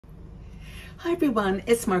Hi everyone,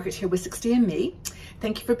 it's Margaret here with 60andMe.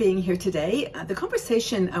 Thank you for being here today. The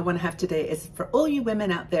conversation I want to have today is for all you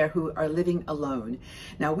women out there who are living alone.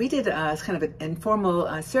 Now, we did kind of an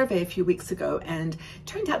informal survey a few weeks ago, and it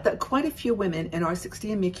turned out that quite a few women in our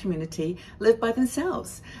 60andMe community live by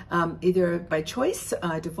themselves, either by choice,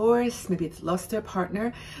 divorce, maybe they've lost their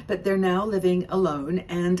partner, but they're now living alone.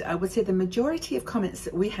 And I would say the majority of comments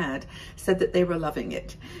that we had said that they were loving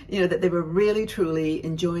it, that they were really, truly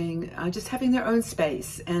enjoying just having their own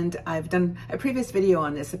space. And I've done a previous video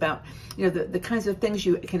on this about the kinds of things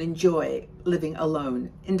you can enjoy living alone: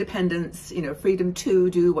 independence, freedom to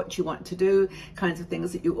do what you want to do, kinds of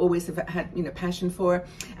things that you always have had passion for,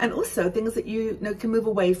 and also things that you can move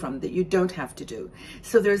away from, that you don't have to do.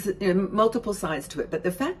 So there's multiple sides to it, but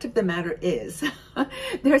the fact of the matter is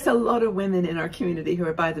there's a lot of women in our community who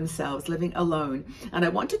are by themselves living alone, and I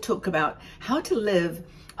want to talk about how to live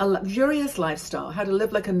a luxurious lifestyle, how to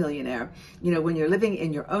live like a millionaire, when you're living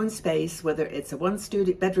in your own space, whether it's a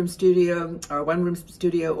bedroom studio or a one-room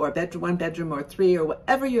studio or a one bedroom or three or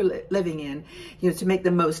whatever you're living in, to make the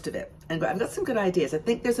most of it. And I've got some good ideas. I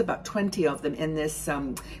think there's about 20 of them in this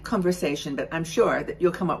conversation, but I'm sure that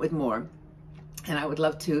you'll come up with more. And I would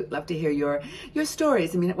love to hear your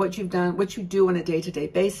stories. I mean, what you've done, what you do on a day-to-day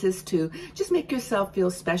basis to just make yourself feel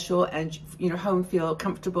special and your home feel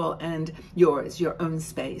comfortable and yours, your own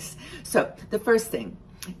space. So the first thing,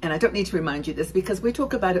 and I don't need to remind you this because we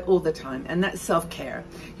talk about it all the time, and that's self-care.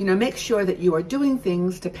 Make sure that you are doing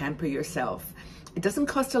things to pamper yourself. It doesn't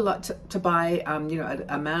cost a lot to buy,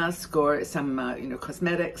 a mask or some,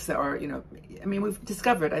 cosmetics, or, I mean, we've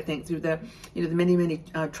discovered, I think, through the many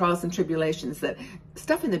trials and tribulations, that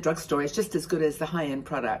stuff in the drugstore is just as good as the high-end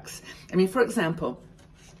products. I mean, for example,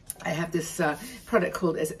 I have this product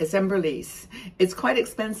called Zemberlease. It's quite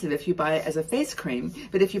expensive if you buy it as a face cream,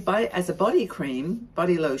 but if you buy it as a body cream,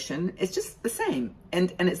 body lotion, it's just the same.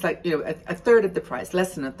 And it's like, a third of the price,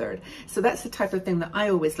 less than a third. So that's the type of thing that I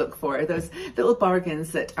always look for, those little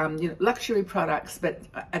bargains that, luxury products, but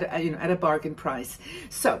at a bargain price.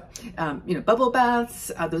 So, bubble baths,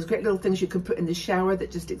 those great little things you can put in the shower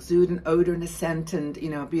that just exude an odor and a scent and,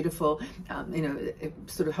 a beautiful,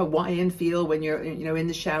 sort of Hawaiian feel when you're, in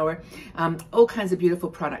the shower. All kinds of beautiful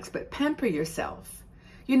products, but pamper yourself.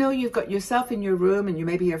 You've got yourself in your room and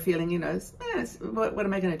maybe you're feeling, what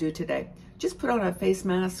am I going to do today? Just put on a face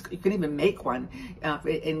mask. You can even make one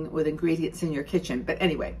with ingredients in your kitchen. But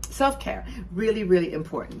anyway, self-care, really, really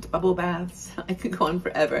important. Bubble baths, I could go on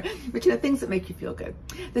forever. But things that make you feel good.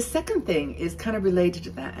 The second thing is kind of related to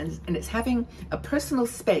that, and it's having a personal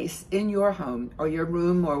space in your home or your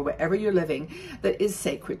room or wherever you're living that is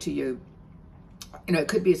sacred to you. It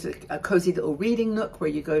could be a cozy little reading nook where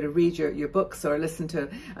you go to read your books or listen to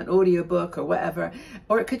an audio book or whatever.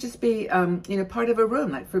 Or it could just be, part of a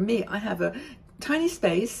room. Like for me, I have a tiny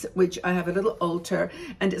space, which I have a little altar,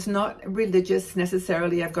 and it's not religious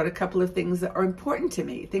necessarily. I've got a couple of things that are important to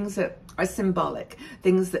me, things that are symbolic,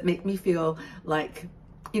 things that make me feel like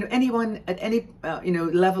anyone at any,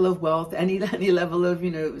 level of wealth, any level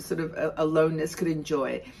of, sort of aloneness could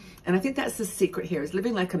enjoy. And I think that's the secret here, is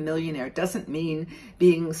living like a millionaire doesn't mean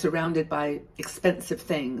being surrounded by expensive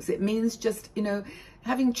things. It means just,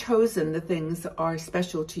 having chosen the things that are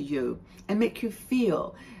special to you and make you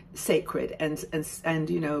feel sacred and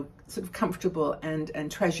sort of comfortable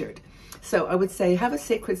and treasured. So I would say have a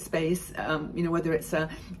sacred space, whether it's a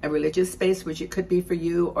religious space, which it could be for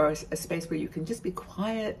you, or a space where you can just be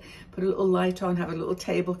quiet, put a little light on, have a little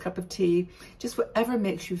table, cup of tea, just whatever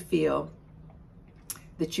makes you feel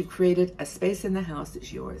that you've created a space in the house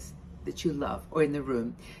that's yours, that you love, or in the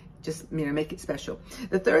room. Just, make it special.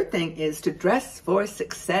 The third thing is to dress for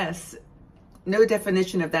success. No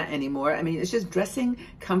definition of that anymore. I mean, it's just dressing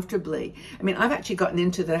comfortably. I mean, I've actually gotten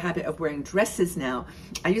into the habit of wearing dresses now.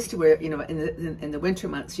 I used to wear, in the winter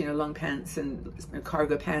months, long pants and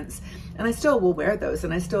cargo pants, and I still will wear those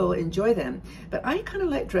and I still enjoy them. But I kind of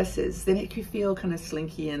like dresses. They make you feel kind of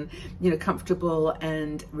slinky and, comfortable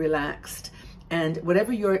and relaxed. And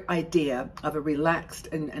whatever your idea of a relaxed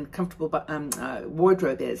and comfortable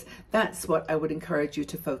wardrobe is, that's what I would encourage you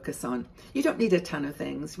to focus on. You don't need a ton of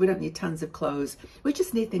things. We don't need tons of clothes. We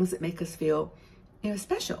just need things that make us feel,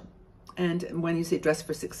 special. And when you say dress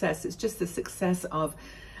for success, it's just the success of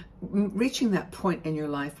reaching that point in your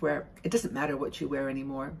life where it doesn't matter what you wear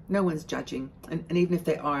anymore. No one's judging. And even if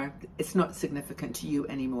they are, it's not significant to you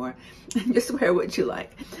anymore. Just wear what you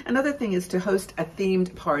like. Another thing is to host a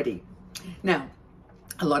themed party. Now,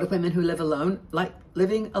 A lot of women who live alone like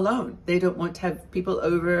living alone. They don't want to have people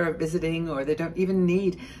over or visiting, or they don't even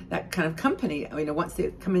need that kind of company. I mean, once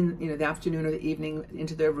they come in, the afternoon or the evening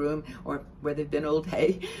into their room or where they've been all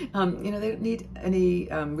day, they don't need any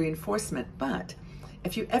reinforcement. But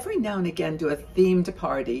if you every now and again do a themed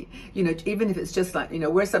party, even if it's just like,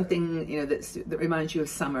 wear something, that reminds you of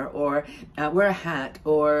summer, or wear a hat,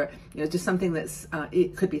 or, just something that's,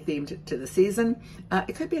 it could be themed to the season.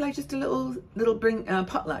 It could be like just a little bring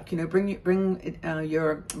potluck, bring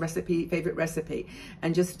your favorite recipe,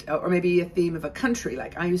 and just, or maybe a theme of a country.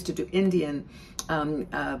 Like I used to do Indian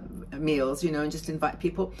meals, and just invite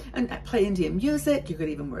people and play Indian music. You could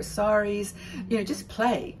even wear saris, just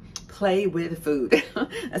play with food.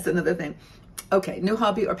 That's another thing. Okay, new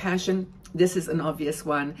hobby or passion. This is an obvious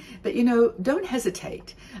one, but don't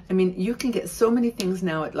hesitate. I mean, you can get so many things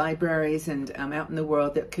now at libraries and out in the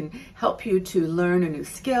world that can help you to learn a new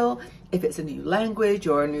skill. If it's a new language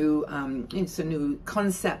or it's a new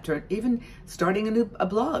concept, or even starting a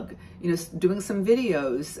blog, doing some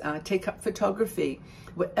videos, take up photography,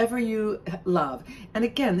 whatever you love. And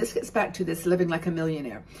again, this gets back to this living like a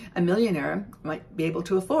millionaire. A millionaire might be able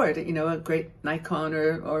to afford, a great Nikon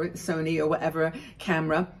or Sony or whatever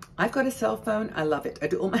camera. I've got a cell phone. I love it. I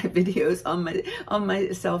do all my videos on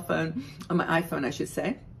my cell phone, on my iPhone, I should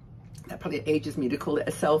say. That probably ages me to call it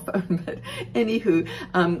a cell phone, but anywho,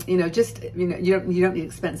 you don't need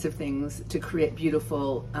expensive things to create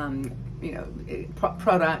beautiful,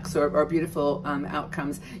 products or beautiful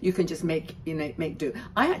outcomes. You can just make do.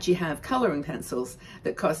 I actually have coloring pencils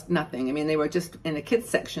that cost nothing. I mean, they were just in a kids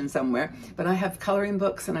section somewhere, but I have coloring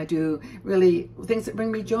books, and I do really things that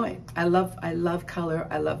bring me joy. I love color.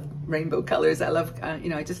 I love rainbow colors. I love,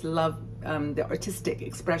 I just love the artistic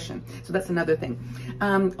expression. So that's another thing.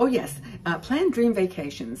 Oh yes, plan dream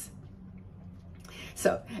vacations.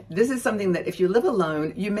 So this is something that if you live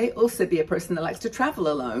alone, you may also be a person that likes to travel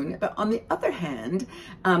alone. But on the other hand,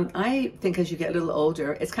 I think as you get a little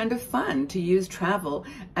older, it's kind of fun to use travel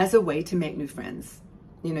as a way to make new friends.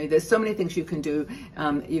 There's so many things you can do.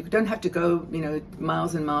 You don't have to go,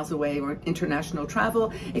 miles and miles away, or international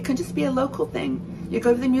travel. It can just be a local thing. You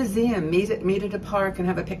go to the museum, meet at a park and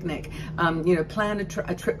have a picnic. Plan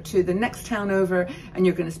a trip to the next town over, and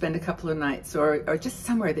you're going to spend a couple of nights, or just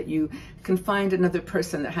somewhere that you can find another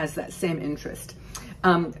person that has that same interest.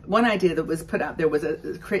 One idea that was put out there was a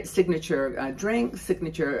create signature drink,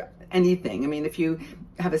 signature anything. I mean, if you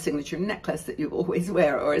have a signature necklace that you always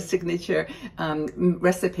wear, or a signature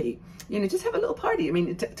recipe, just have a little party. I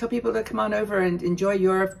mean, tell people to come on over and enjoy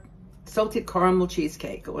your salted caramel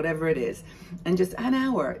cheesecake or whatever it is, and just an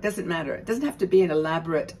hour. It doesn't matter. It doesn't have to be an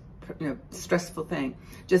elaborate, stressful thing.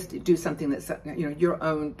 Just do something that's your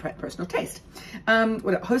own personal taste.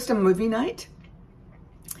 Host a movie night.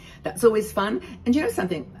 That's always fun. And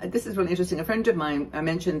something, this is really interesting. A friend of mine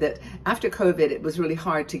mentioned that after COVID, it was really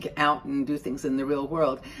hard to get out and do things in the real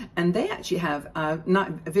world. And they actually have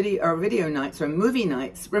video nights or movie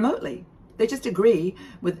nights remotely. They just agree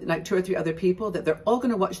with like 2 or 3 other people that they're all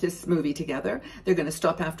going to watch this movie together. They're going to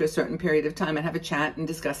stop after a certain period of time and have a chat and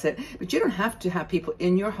discuss it. But you don't have to have people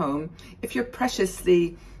in your home if you're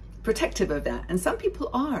preciously protective of that. And some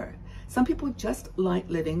people are. Some people just like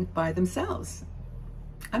living by themselves.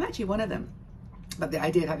 I'm actually one of them. But the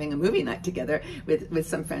idea of having a movie night together with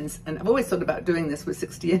some friends, and I've always thought about doing this with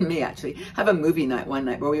 60andMe actually, have a movie night one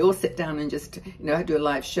night where we all sit down and just, do a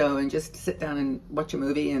live show and just sit down and watch a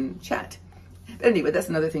movie and chat. But anyway, that's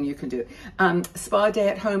another thing you can do. Spa day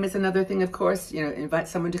at home is another thing, of course. Invite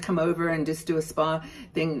someone to come over and just do a spa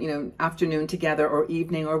thing, afternoon together, or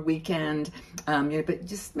evening or weekend. But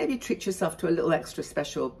just maybe treat yourself to a little extra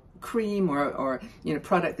special cream or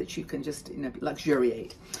product that you can just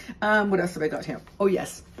luxuriate. What else have I got here? Oh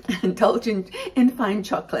yes, indulge in fine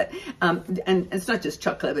chocolate. And it's not just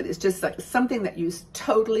chocolate, but it's just like something that you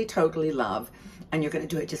totally love, and you're going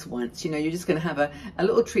to do it just once. You're just going to have a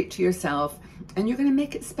little treat to yourself, and you're going to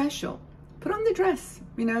make it special. Put on the dress,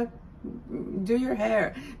 do your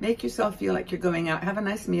hair, make yourself feel like you're going out, have a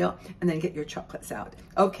nice meal, and then get your chocolates out.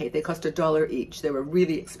 Okay, they cost $1 each. They were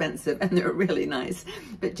really expensive and they were really nice,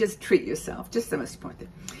 but just treat yourself. Just the most important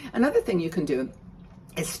thing. Another thing you can do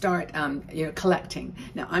is start, collecting.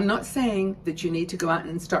 Now, I'm not saying that you need to go out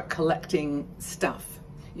and start collecting stuff.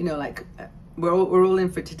 Like we're all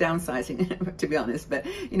in for downsizing, to be honest. But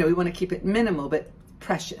we want to keep it minimal but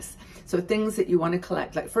precious. So things that you want to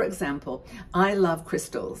collect, like for example, I love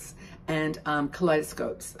crystals and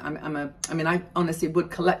kaleidoscopes. I honestly would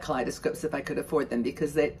collect kaleidoscopes if I could afford them,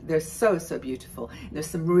 because they're so beautiful. There's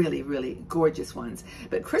some really gorgeous ones.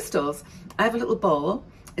 But crystals, I have a little bowl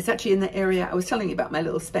It's actually in the area I was telling you about, my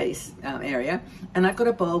little space area, and I've got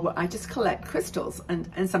a bowl where I just collect crystals,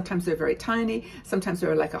 and sometimes they're very tiny, sometimes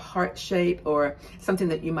they're like a heart shape or something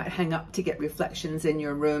that you might hang up to get reflections in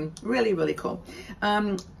your room. Really, really cool.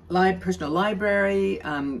 Personal library,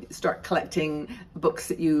 start collecting books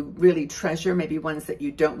that you really treasure, maybe ones that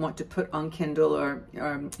you don't want to put on Kindle or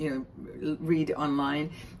read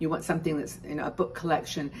online. You want something that's, a book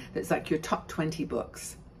collection that's like your top 20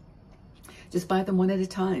 books. Just buy them one at a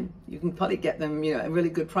time. You can probably get them, at really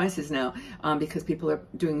good prices now because people are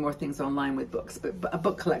doing more things online with books. But a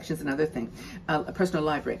book collection is another thing. A personal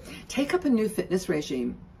library. Take up a new fitness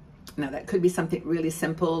regime. Now that could be something really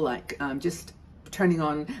simple, like just turning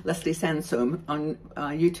on Leslie Sansome on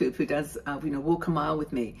YouTube, who does walk a mile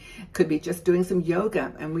with me. Could be just doing some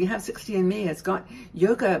yoga, and we have 60andMe has got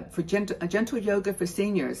yoga for gentle yoga for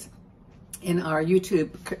seniors. In our YouTube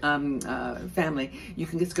family, you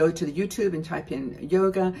can just go to the YouTube and type in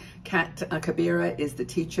yoga. Kat Kabira is the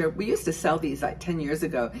teacher. We used to sell these like 10 years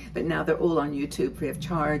ago, but now they're all on YouTube free of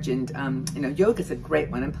charge. And yoga is a great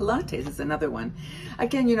one, and Pilates is another one.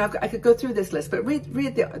 Again, I could go through this list, but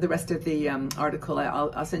read the rest of the article.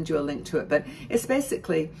 I'll send you a link to it. But it's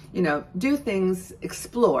basically, do things,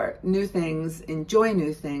 explore new things, enjoy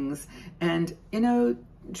new things, and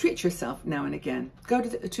treat yourself now and again. Go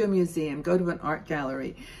to a museum, go to an art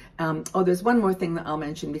gallery. There's one more thing that I'll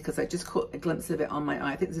mention because I just caught a glimpse of it on my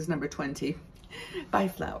eye. I think this is number 20. Buy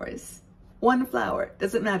flowers. One flower.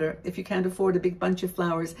 Doesn't matter if you can't afford a big bunch of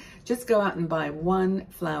flowers. Just go out and buy one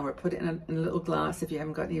flower. Put it in a little glass. If you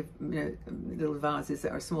haven't got any little vases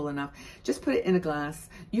that are small enough, just put it in a glass.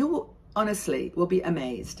 You will honestly be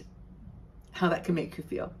amazed how that can make you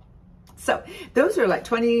feel. So those are like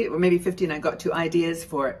 20 or maybe 15 I got to ideas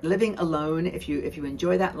for living alone. If you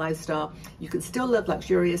enjoy that lifestyle, you can still live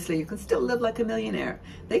luxuriously. You can still live like a millionaire.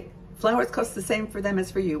 Flowers cost the same for them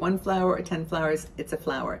as for you. 1 flower or 10 flowers, it's a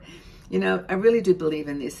flower. I really do believe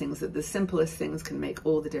in these things, that the simplest things can make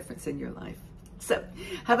all the difference in your life. So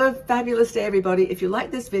have a fabulous day, everybody. If you like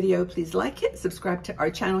this video, please like it. Subscribe to our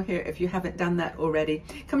channel here if you haven't done that already.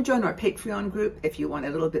 Come join our Patreon group if you want a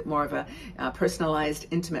little bit more of a personalized,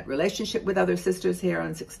 intimate relationship with other sisters here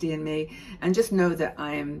on 60andMe. And just know that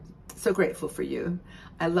I am so grateful for you.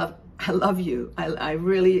 I love you. I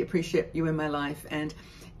really appreciate you in my life. And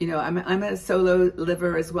I'm a solo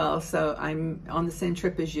liver as well, so I'm on the same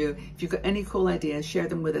trip as you. If you've got any cool ideas, share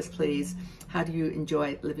them with us, please. How do you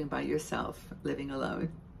enjoy living by yourself, living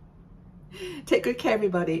alone? Take good care,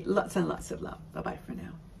 everybody. Lots and lots of love. Bye-bye for now.